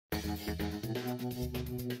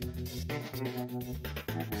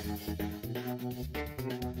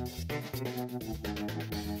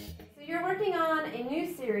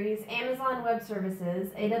Amazon Web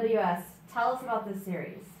Services, AWS. Tell us about this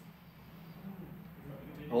series.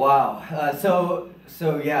 Wow. So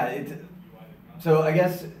I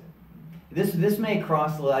guess this may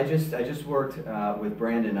cross. I just worked with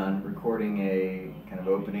Brandon on recording a kind of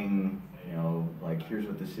opening. Like here's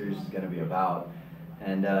what the series is going to be about.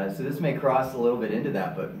 And so this may cross a little bit into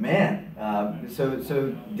that, but man,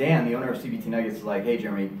 so Dan, the owner of CBT Nuggets, is like, hey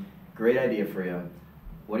Jeremy, great idea for you.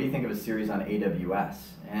 What do you think of a series on AWS?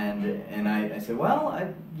 And I said,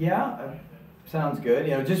 well, yeah, sounds good.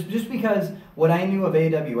 Just because what I knew of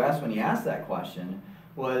AWS when he asked that question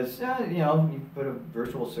was, you put a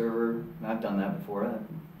virtual server. I've done that before.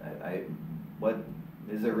 What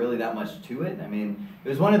is there really that much to it? I mean, it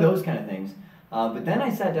was one of those kind of things. But then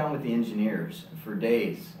I sat down with the engineers for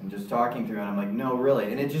days and just talking through, and I'm like, no, really.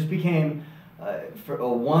 And it just became for a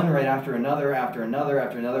one right after another,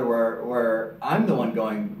 where I'm the one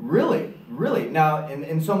going, really? Now,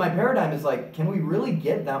 and so my paradigm is like, can we really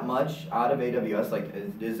get that much out of AWS? Like,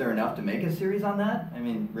 is there enough to make a series on that? I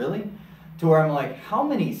mean, really? To where I'm like, how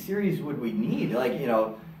many series would we need? Like,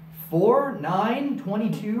 4, 9,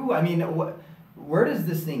 22? I mean, where does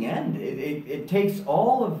this thing end? It takes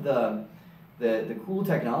all of the cool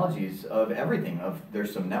technologies of everything.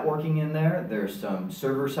 There's some networking in there, there's some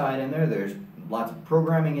server side in there, there's lots of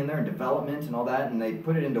programming in there and development and all that, and they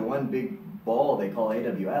put it into one big ball they call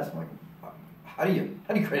AWS. I'm like, how do you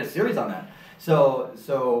create a series on that? So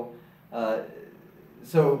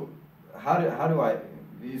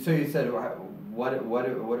you said what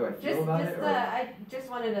do I feel about it? I just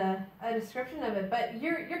wanted a description of it, but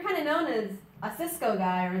you're kind of known as a Cisco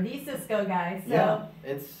guy or the Cisco guy, so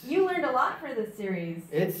yeah, you learned a lot for this series.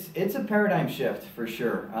 It's a paradigm shift for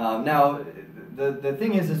sure. Now the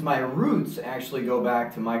thing is my roots actually go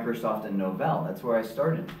back to Microsoft and Novell. That's where I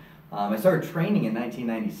started. I started training in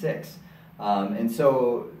 1996, and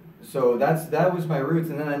so that was my roots.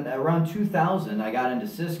 And then around 2000, I got into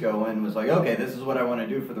Cisco and was like, okay, this is what I want to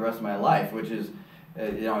do for the rest of my life, which is,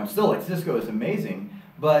 I'm still like, Cisco is amazing.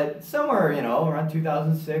 But somewhere, around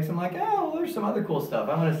 2006, I'm like, oh, well, there's some other cool stuff.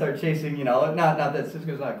 I'm going to start chasing, not that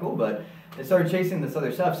Cisco's not cool, but I started chasing this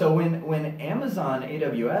other stuff. So when Amazon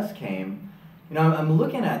AWS came, I'm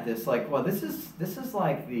looking at this like, well, this is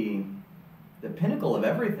like the pinnacle of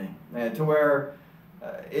everything, to where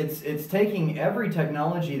it's taking every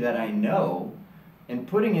technology that I know and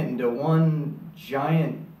putting it into one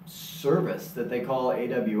giant service that they call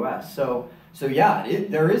AWS. So yeah,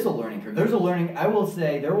 there is a learning curve. I will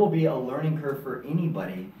say there will be a learning curve for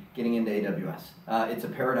anybody getting into AWS. It's a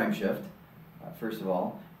paradigm shift, first of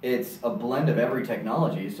all. It's a blend of every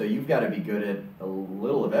technology, so you've got to be good at a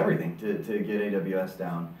little of everything to get AWS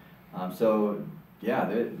down. So yeah,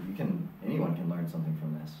 anyone can learn something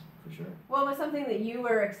from this, for sure. What was something that you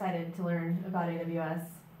were excited to learn about AWS?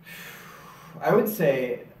 I would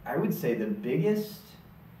say the biggest,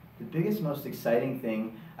 most exciting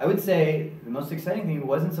thing. I would say the most exciting thing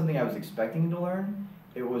wasn't something I was expecting to learn.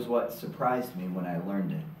 It was what surprised me when I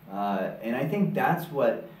learned it. And I think that's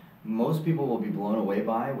what most people will be blown away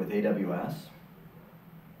by with AWS.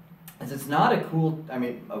 Is it's not a cool,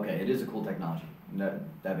 it is a cool technology.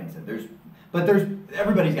 That being said,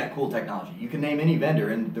 everybody's got cool technology. You can name any vendor,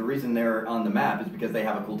 and the reason they're on the map is because they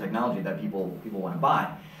have a cool technology that people want to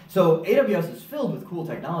buy. So AWS is filled with cool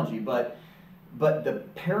technology, but the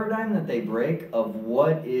paradigm that they break of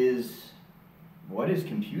what is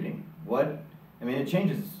computing, it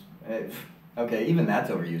changes. Okay, even that's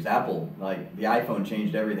overused. Apple, like the iPhone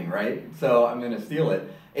changed everything, right? So I'm going to steal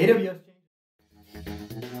it. AWS